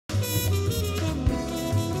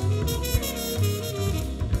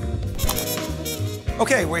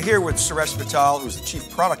Okay, we're here with Suresh Vittal, who's the Chief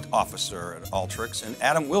Product Officer at Alteryx, and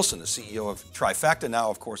Adam Wilson, the CEO of Trifacta, now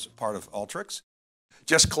of course part of Alteryx.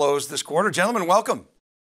 Just closed this quarter. Gentlemen, welcome.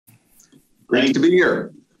 Great to be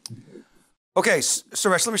here. Okay,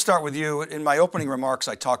 Suresh, let me start with you. In my opening remarks,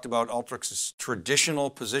 I talked about Alteryx's traditional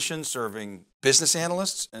position serving business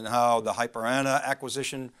analysts and how the HyperAnna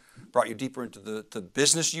acquisition brought you deeper into the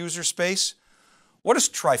business user space. What does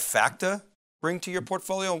Trifacta bring to your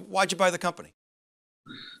portfolio? Why'd you buy the company?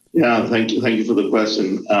 Yeah, thank you for the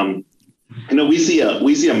question. We see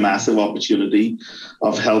a massive opportunity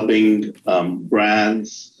of helping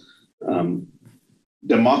brands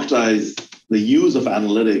democratize the use of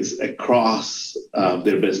analytics across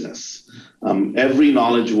their business. Every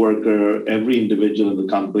knowledge worker, every individual in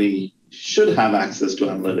the company should have access to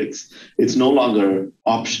analytics. It's no longer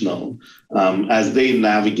optional as they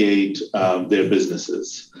navigate their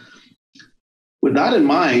businesses. With that in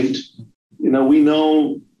mind, we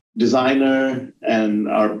know Designer and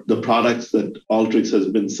the products that Alteryx has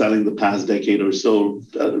been selling the past decade or so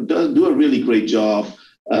do a really great job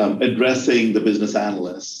addressing the business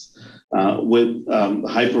analysts. With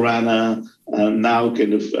HyperAnna, now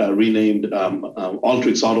kind of renamed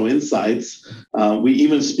Alteryx Auto Insights, we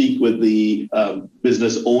even speak with the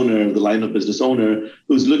business owner, the line of business owner,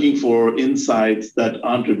 who's looking for insights that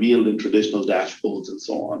aren't revealed in traditional dashboards and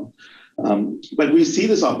so on. But we see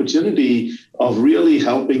this opportunity of really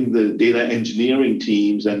helping the data engineering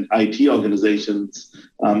teams and IT organizations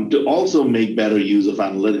to also make better use of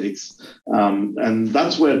analytics. And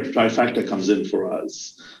that's where Trifacta comes in for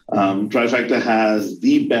us. Trifacta has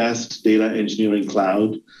the best data engineering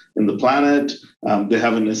cloud in the planet. They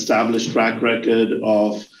have an established track record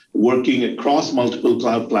of working across multiple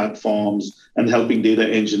cloud platforms and helping data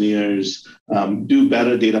engineers do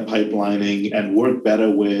better data pipelining and work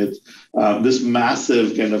better with this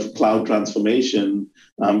massive kind of cloud transformation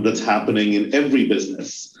that's happening in every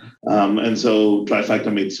business. And so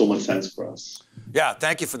Trifacta made so much sense for us. Yeah,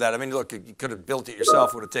 thank you for that. I mean, look, you could have built it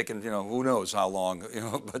yourself, would have taken, who knows how long,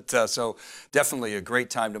 but so definitely a great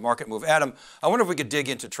time to market move. Adam, I wonder if we could dig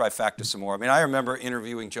into Trifacta some more. I mean, I remember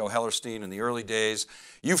interviewing Joe Hellerstein in the early days.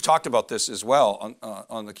 You've talked about this as well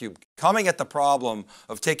on theCUBE, coming at the problem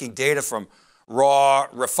of taking data from raw,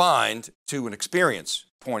 refined to an experience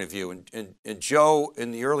point of view. And Joe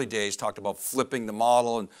in the early days talked about flipping the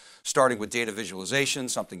model and starting with data visualization,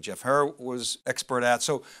 something Jeff Herr was expert at.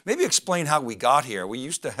 So maybe explain how we got here. We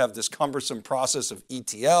used to have this cumbersome process of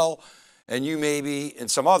ETL, and you maybe,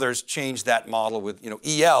 and some others, changed that model with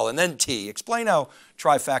EL and then T. Explain how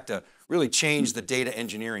Trifacta really changed the data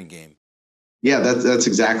engineering game. Yeah, that's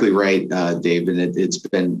exactly right, Dave. And it's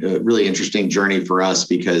been a really interesting journey for us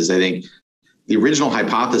because I think the original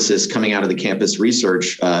hypothesis coming out of the campus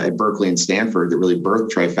research at Berkeley and Stanford that really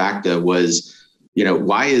birthed Trifacta was,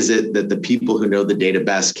 why is it that the people who know the data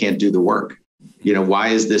best can't do the work? Why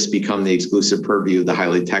has this become the exclusive purview of the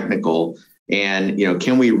highly technical? And,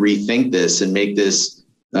 can we rethink this and make this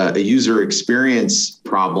a user experience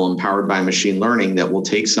problem powered by machine learning that will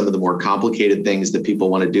take some of the more complicated things that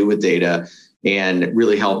people want to do with data and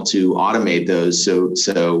really help to automate those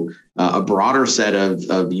so a broader set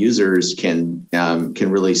of users can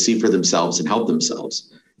really see for themselves and help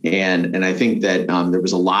themselves. And I think that there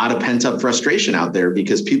was a lot of pent up frustration out there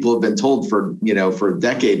because people have been told for a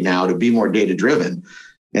decade now to be more data driven.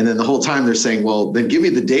 And then the whole time they're saying, well, then give me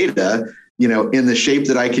the data, in the shape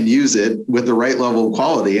that I can use it with the right level of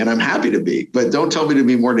quality. And I'm happy to be, but don't tell me to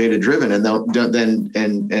be more data driven and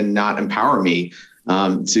don't not empower me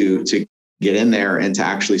to get in there and to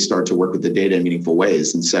actually start to work with the data in meaningful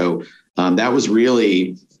ways. And so that was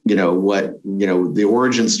really, the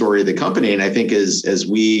origin story of the company. And I think as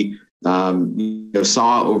we,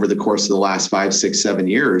 saw over the course of the last 5, 6, 7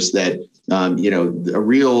 years that, a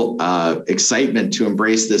real excitement to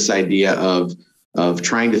embrace this idea of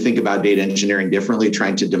trying to think about data engineering differently,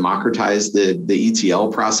 trying to democratize the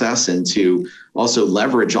ETL process and to also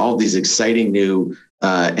leverage all of these exciting new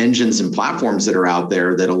engines and platforms that are out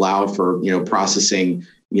there that allow for, processing,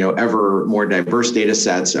 ever more diverse data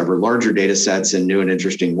sets, ever larger data sets in new and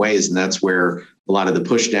interesting ways. And that's where a lot of the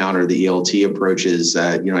push down or the ELT approaches,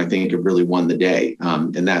 I think have really won the day.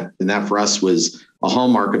 And that for us was a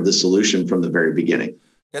hallmark of the solution from the very beginning.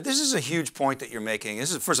 Yeah, this is a huge point that you're making.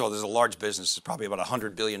 First of all, this is a large business. It's probably about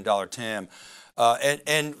 $100 billion TAM.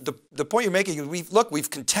 And the point you're making is we've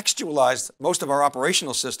contextualized most of our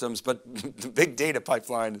operational systems, but the big data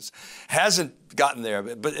pipeline hasn't gotten there.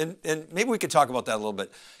 And maybe we could talk about that a little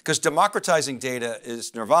bit, because democratizing data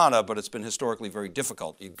is nirvana, but it's been historically very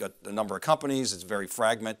difficult. You've got a number of companies, it's very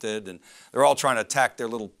fragmented, and they're all trying to attack their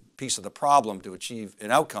little piece of the problem to achieve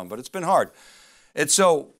an outcome, but it's been hard. And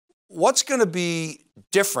so what's going to be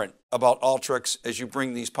different about Alteryx as you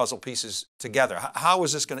bring these puzzle pieces together? How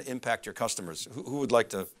is this going to impact your customers? Who would like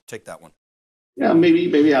to take that one? Yeah,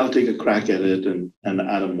 maybe I'll take a crack at it, and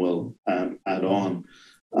Adam will add on.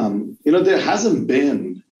 There hasn't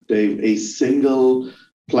been, Dave, a single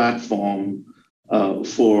platform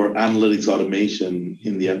for analytics automation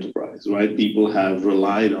in the enterprise, right? People have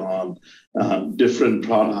relied on different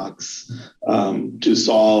products to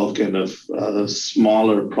solve kind of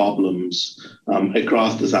smaller problems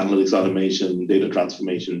across this analytics automation, data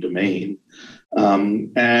transformation domain.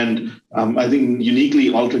 I think uniquely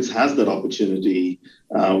Alteryx has that opportunity.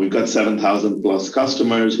 We've got 7,000 plus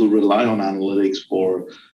customers who rely on analytics for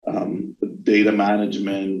data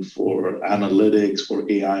management, for analytics, for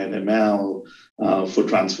AI and ML, for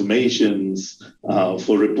transformations,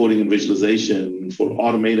 for reporting and visualization, for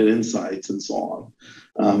automated insights, and so on.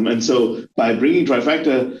 And so by bringing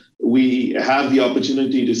Trifacta, we have the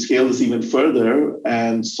opportunity to scale this even further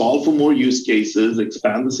and solve for more use cases,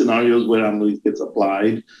 expand the scenarios where analytics gets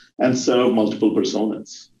applied, and serve multiple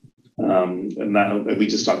personas. And now we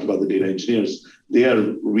just talked about the data engineers. They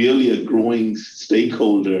are really a growing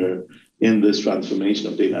stakeholder in this transformation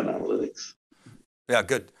of data and analytics. Yeah,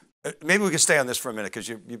 good. Maybe we can stay on this for a minute, because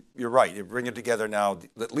you're right. You're bringing together now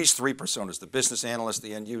at least three personas: the business analyst,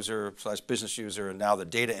 the end user / business user, and now the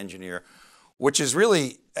data engineer, which is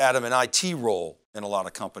really, Adam, an IT role in a lot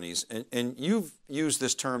of companies. And you've used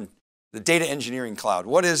this term, the data engineering cloud.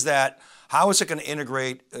 What is that? How is it going to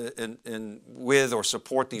integrate with or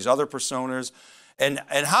support these other personas? And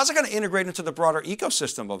how's it going to integrate into the broader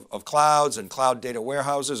ecosystem of clouds and cloud data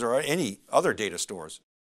warehouses or any other data stores?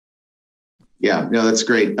 Yeah, no, that's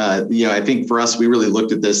great. I think for us, we really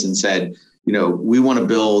looked at this and said, we want to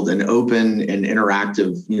build an open and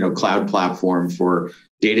interactive, cloud platform for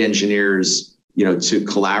data engineers, to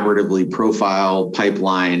collaboratively profile,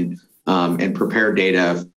 pipeline, and prepare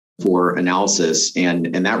data for analysis.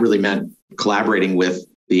 And that really meant collaborating with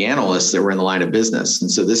the analysts that were in the line of business.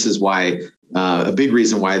 And so this is why a big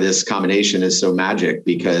reason why this combination is so magic,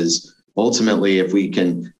 because ultimately, if we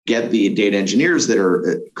can get the data engineers that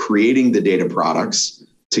are creating the data products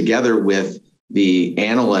together with the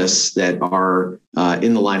analysts that are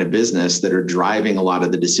in the line of business that are driving a lot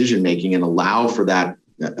of the decision making, and allow for that,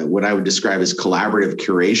 what I would describe as collaborative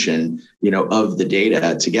curation, of the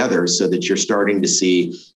data together, so that you're starting to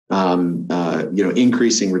see,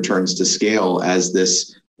 increasing returns to scale as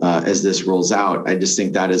this rolls out. I just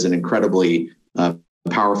think that is an incredibly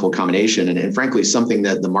powerful combination, and frankly, something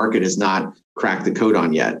that the market has not cracked the code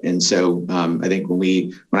on yet. And so I think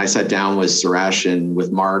when I sat down with Suresh and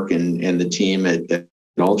with Mark and the team at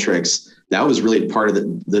Alteryx, that was really part of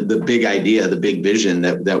the big idea, the big vision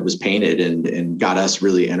that was painted and got us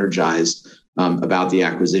really energized about the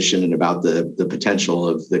acquisition and about the potential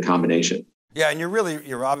of the combination. Yeah, and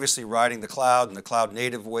you're obviously riding the cloud and the cloud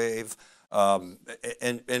native wave,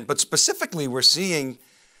 but specifically we're seeing,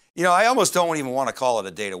 I almost don't even want to call it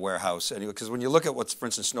a data warehouse anyway, because when you look at what, for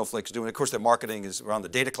instance, Snowflake's doing, of course their marketing is around the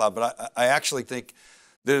data cloud, but I actually think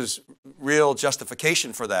there's real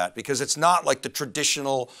justification for that, because it's not like the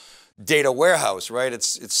traditional data warehouse, right?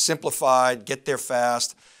 It's simplified, get there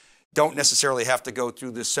fast, don't necessarily have to go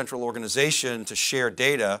through this central organization to share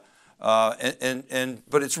data,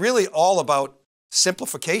 but it's really all about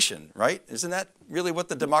simplification, right? Isn't that really what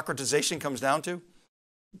the democratization comes down to?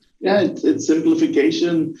 Yeah, it's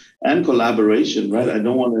simplification and collaboration, right? I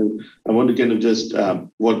want to kind of just,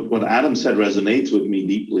 what Adam said resonates with me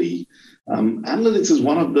deeply. Analytics is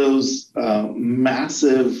one of those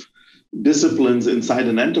massive disciplines inside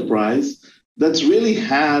an enterprise that's really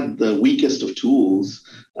had the weakest of tools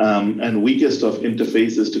and weakest of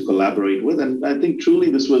interfaces to collaborate with. And I think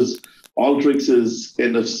truly this was Alteryx's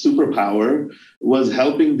kind of superpower, was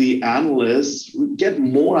helping the analysts get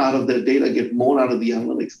more out of their data, get more out of the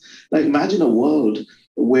analytics. Like, imagine a world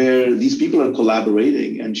where these people are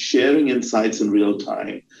collaborating and sharing insights in real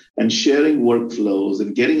time and sharing workflows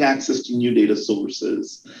and getting access to new data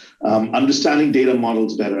sources, understanding data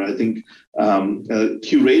models better. I think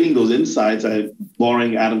curating those insights,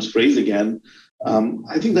 borrowing Adam's phrase again,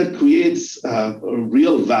 I think that creates a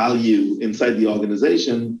real value inside the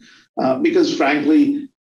organization, because frankly,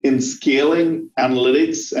 in scaling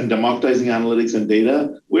analytics and democratizing analytics and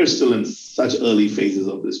data, we're still in such early phases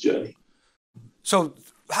of this journey. So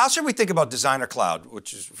how should we think about Designer Cloud,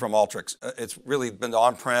 which is from Alteryx? It's really been the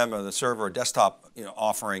on-prem or the server or desktop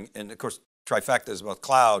offering. And of course, Trifacta is about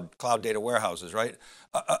cloud data warehouses, right?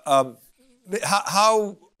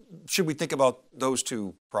 How should we think about those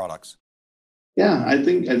two products? Yeah, I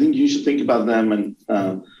think you should think about them and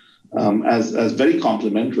as very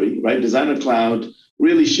complementary, right? Designer Cloud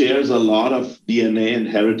really shares a lot of DNA and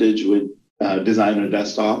heritage with Designer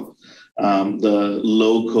Desktop. The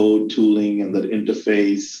low-code tooling and the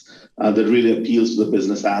interface that really appeals to the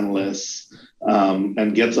business analysts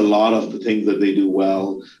and gets a lot of the things that they do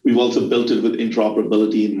well. We've also built it with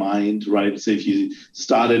interoperability in mind, right? So if you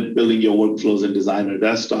started building your workflows in Designer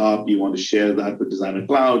Desktop, you want to share that with Designer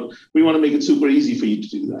Cloud, we want to make it super easy for you to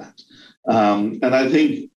do that. And I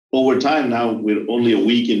think over time now, we're only a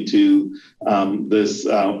week into this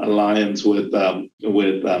alliance with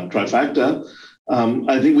Trifacta.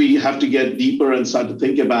 I think we have to get deeper and start to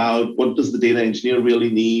think about what does the data engineer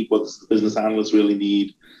really need, what does the business analyst really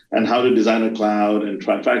need, and how do Designer Cloud and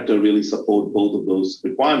Trifacta really support both of those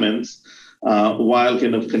requirements while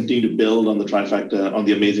kind of continue to build on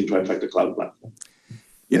the amazing Trifacta cloud platform.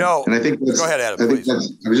 You know, and I think go ahead, Adam.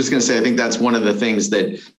 I was just going to say, I think that's one of the things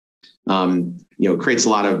that creates a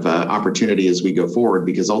lot of opportunity as we go forward,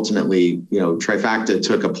 because ultimately, Trifacta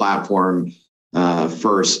took a platform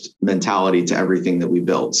first mentality to everything that we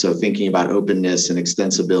built. So thinking about openness and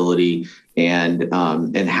extensibility and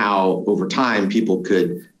how over time people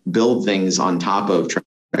could build things on top of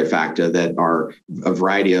Trifacta that are a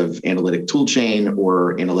variety of analytic toolchain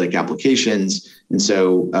or analytic applications. And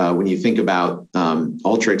so when you think about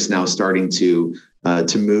Alteryx now starting to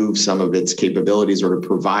move some of its capabilities or to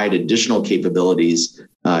provide additional capabilities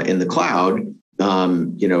in the cloud,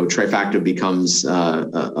 Trifacta becomes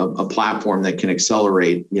a platform that can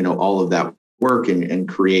accelerate, all of that work and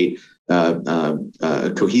create a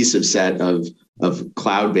cohesive set of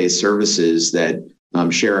cloud-based services that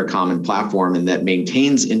share a common platform and that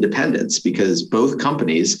maintains independence, because both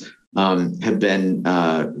companies have been,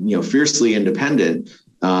 fiercely independent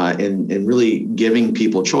and really giving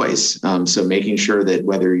people choice. So making sure that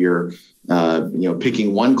whether you're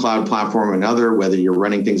picking one cloud platform or another, whether you're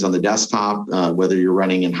running things on the desktop, whether you're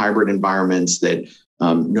running in hybrid environments, that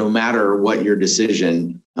no matter what your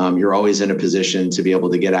decision, you're always in a position to be able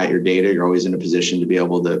to get at your data. You're always in a position to be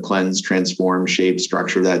able to cleanse, transform, shape,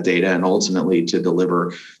 structure that data, and ultimately to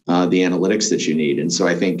deliver the analytics that you need. And so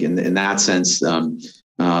I think in that sense,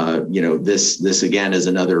 this again is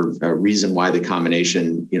another reason why the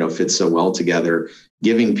combination, fits so well together,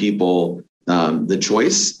 giving people the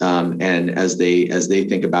choice, and as they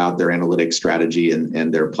think about their analytics strategy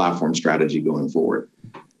and their platform strategy going forward.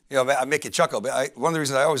 I make you chuckle, but one of the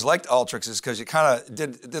reasons I always liked Alteryx is because you kind of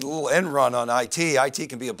did a little end run on IT. IT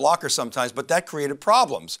can be a blocker sometimes, but that created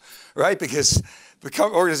problems, right? Because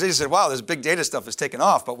organizations said, wow, this big data stuff is taking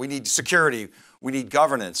off, but we need security, we need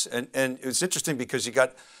governance. And it's interesting because you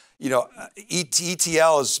got,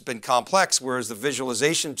 ETL has been complex, whereas the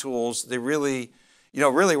visualization tools, they really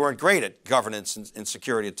weren't great at governance and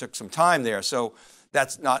security. It took some time there. So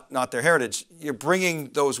that's not their heritage. You're bringing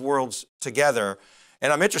those worlds together.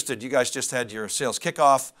 And I'm interested, you guys just had your sales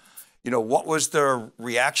kickoff. What was the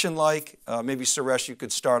reaction like? Maybe Suresh, you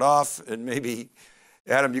could start off, and maybe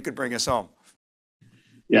Adam, you could bring us home.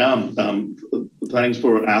 Yeah, thanks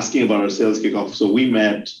for asking about our sales kickoff. So we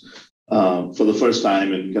met for the first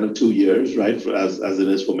time in kind of 2 years, right? As it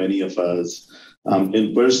is for many of us,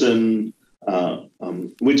 in person,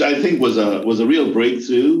 which I think was a real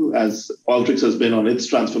breakthrough as Alteryx has been on its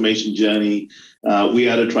transformation journey. We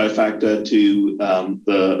added Trifacta to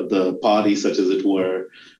the party, such as it were,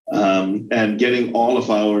 and getting all of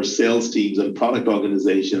our sales teams and product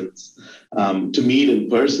organizations to meet in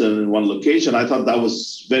person in one location. I thought that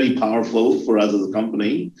was very powerful for us as a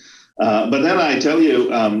company. But then I tell you,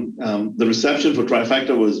 the reception for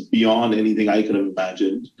Trifacta was beyond anything I could have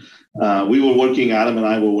imagined. Adam and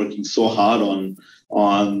I were working so hard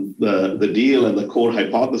on the deal and the core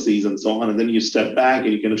hypotheses and so on. And then you step back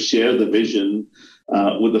and you kind of share the vision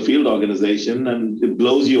with the field organization, and it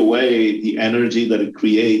blows you away the energy that it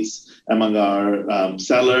creates among our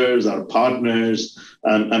sellers, our partners.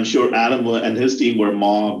 I'm sure Adam and his team were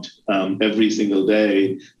mobbed every single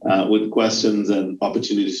day with questions and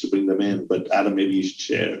opportunities to bring them in. But Adam, maybe you should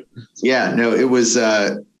share. Yeah, no, it was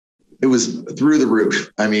through the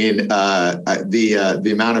roof. I mean,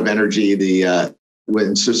 the amount of energy,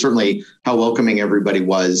 so certainly how welcoming everybody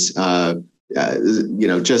was. I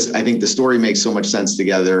think the story makes so much sense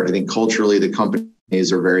together. I think culturally the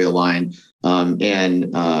companies are very aligned, and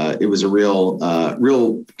it was a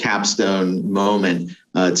real capstone moment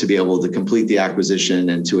to be able to complete the acquisition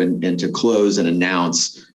and to close and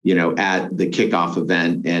announce, at the kickoff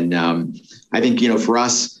event. And I think for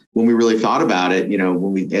us, when we really thought about it,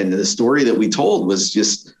 and the story that we told was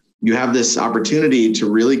just, you have this opportunity to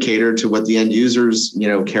really cater to what the end users,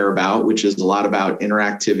 care about, which is a lot about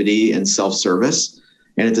interactivity and self-service.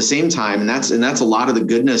 And at the same time, and that's a lot of the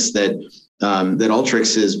goodness that that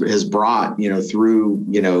Alteryx has brought, through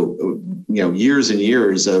years and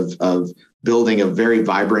years of building a very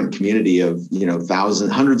vibrant community of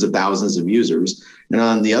hundreds of thousands of users. And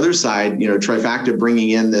on the other side, Trifacta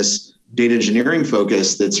bringing in this data engineering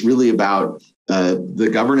focus that's really about the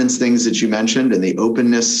governance things that you mentioned and the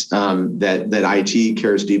openness that IT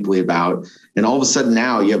cares deeply about. And all of a sudden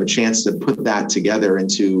now you have a chance to put that together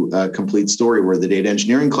into a complete story where the data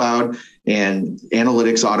engineering cloud and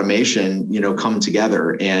analytics automation, come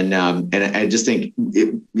together. And I just think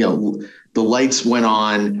the lights went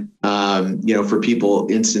on, for people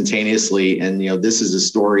instantaneously. And, this is a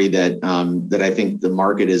story that I think the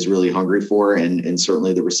market is really hungry for. And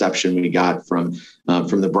certainly the reception we got from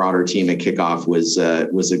the broader team at kickoff was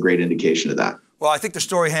a great indication of that. Well, I think the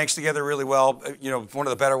story hangs together really well. One of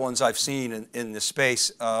the better ones I've seen in this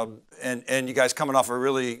space. And you guys coming off a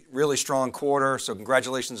really, really strong quarter. So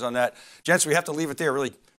congratulations on that. Gents, we have to leave it there.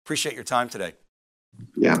 Really appreciate your time today.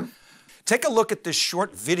 Yeah. Take a look at this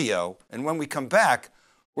short video. And when we come back,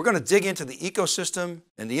 we're going to dig into the ecosystem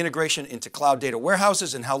and the integration into cloud data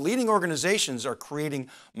warehouses and how leading organizations are creating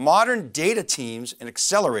modern data teams and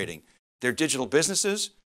accelerating their digital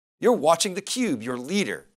businesses. You're watching theCUBE, your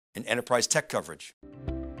leader in enterprise tech coverage.